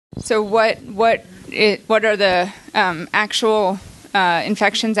So what are the actual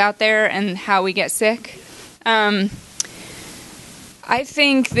infections out there and how we get sick? I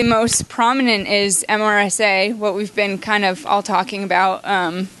think the most prominent is MRSA, what we've been kind of all talking about.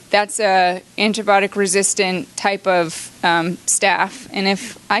 That's a antibiotic-resistant type of staph. And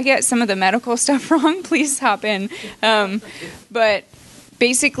if I get some of the medical stuff wrong, please hop in. But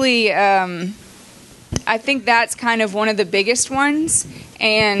basically, I think that's kind of one of the biggest ones.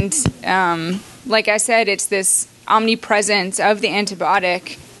 And like I said, it's this omnipresence of the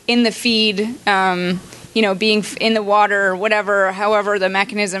antibiotic in the feed, being in the water or whatever, however the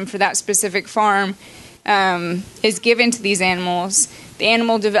mechanism for that specific farm is given to these animals. The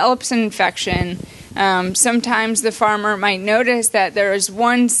animal develops an infection. Sometimes the farmer might notice that there is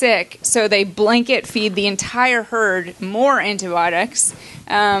one sick, so they blanket feed the entire herd more antibiotics,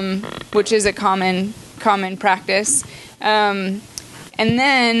 which is a common practice. And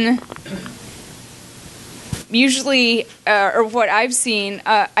then usually, or what I've seen,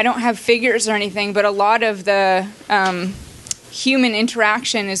 I don't have figures or anything, but a lot of the human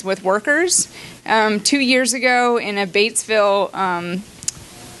interaction is with workers. 2 years ago in a Batesville,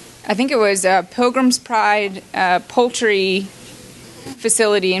 I think it was a Pilgrim's Pride poultry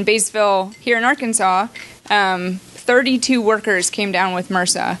facility in Batesville here in Arkansas, 32 workers came down with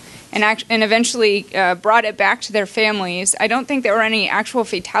MRSA and eventually brought it back to their families. I don't think there were any actual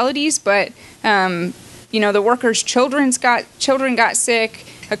fatalities, but the workers' children got sick.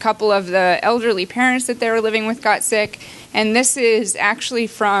 A couple of the elderly parents that they were living with got sick, and this is actually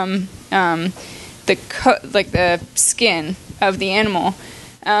from the skin of the animal.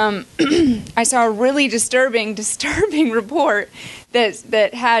 I saw a really disturbing report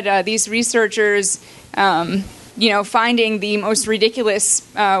that had these researchers, finding the most ridiculous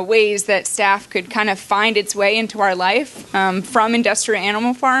ways that staph could kind of find its way into our life from industrial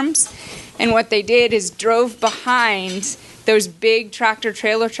animal farms. And what they did is drove behind those big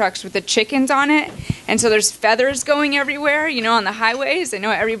tractor-trailer trucks with the chickens on it. And so there's feathers going everywhere, on the highways. I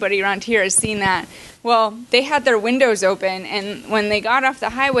know everybody around here has seen that. Well, they had their windows open, and when they got off the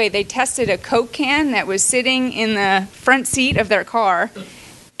highway, they tested a Coke can that was sitting in the front seat of their car,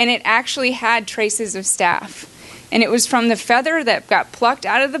 and it actually had traces of staph. And it was from the feather that got plucked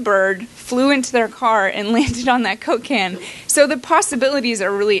out of the bird, flew into their car, and landed on that Coke can. So the possibilities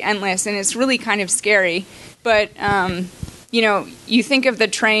are really endless, and it's really kind of scary. But, you think of the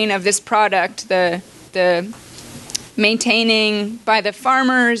train of this product, the maintaining by the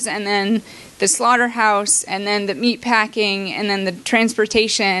farmers, and then the slaughterhouse, and then the meat packing, and then the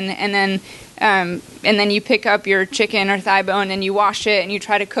transportation, and then you pick up your chicken or thigh bone and you wash it and you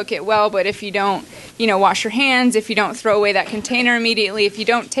try to cook it well. But if you don't, wash your hands, if you don't throw away that container immediately, if you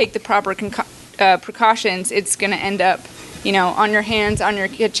don't take the proper precautions, it's going to end up, on your hands, on your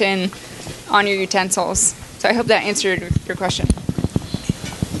kitchen, on your utensils. So I hope that answered your question.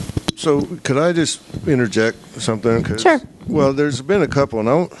 So could I just interject something? Sure. Well, there's been a couple,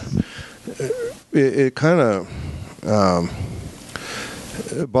 and it kind of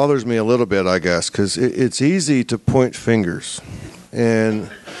it bothers me a little bit, I guess, because it's easy to point fingers.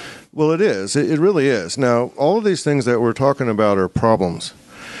 And, well, it is. It really is. Now, all of these things that we're talking about are problems.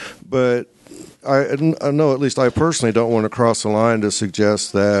 But I know, at least I personally don't want to cross the line to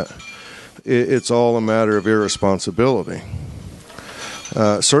suggest that it's all a matter of irresponsibility.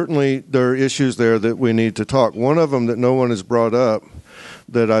 Certainly, there are issues there that we need to talk. One of them that no one has brought up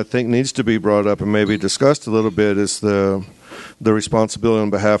that I think needs to be brought up and maybe discussed a little bit is the responsibility on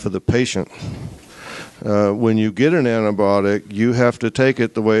behalf of the patient. When you get an antibiotic, you have to take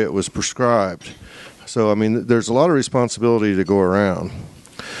it the way it was prescribed. So, there's a lot of responsibility to go around.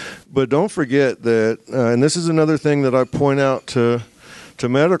 But don't forget that, and this is another thing that I point out to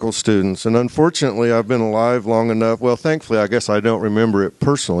medical students, and unfortunately I've been alive long enough, well, thankfully I guess I don't remember it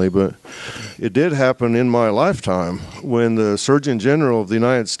personally, but it did happen in my lifetime when the Surgeon General of the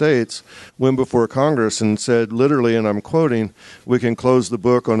United States went before Congress and said, literally, and I'm quoting, "We can close the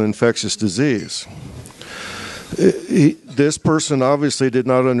book on infectious disease." This person obviously did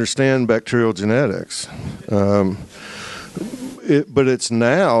not understand bacterial genetics. But it's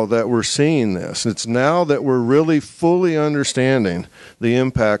now that we're seeing this. It's now that we're really fully understanding the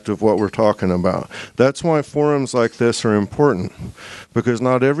impact of what we're talking about. That's why forums like this are important, because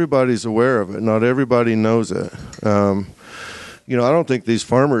not everybody's aware of it. Not everybody knows it. I don't think these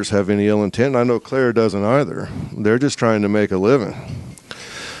farmers have any ill intent. I know Claire doesn't either. They're just trying to make a living.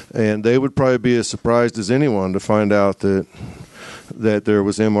 And they would probably be as surprised as anyone to find out that there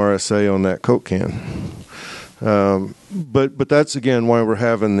was MRSA on that Coke can. But that's, again, why we're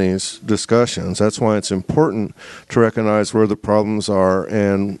having these discussions. That's why it's important to recognize where the problems are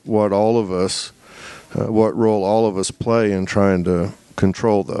and what all of us, what role all of us play in trying to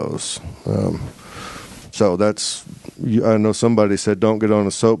control those. So that's, I know somebody said don't get on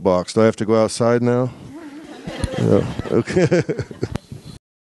a soapbox. Do I have to go outside now? Yeah. Okay.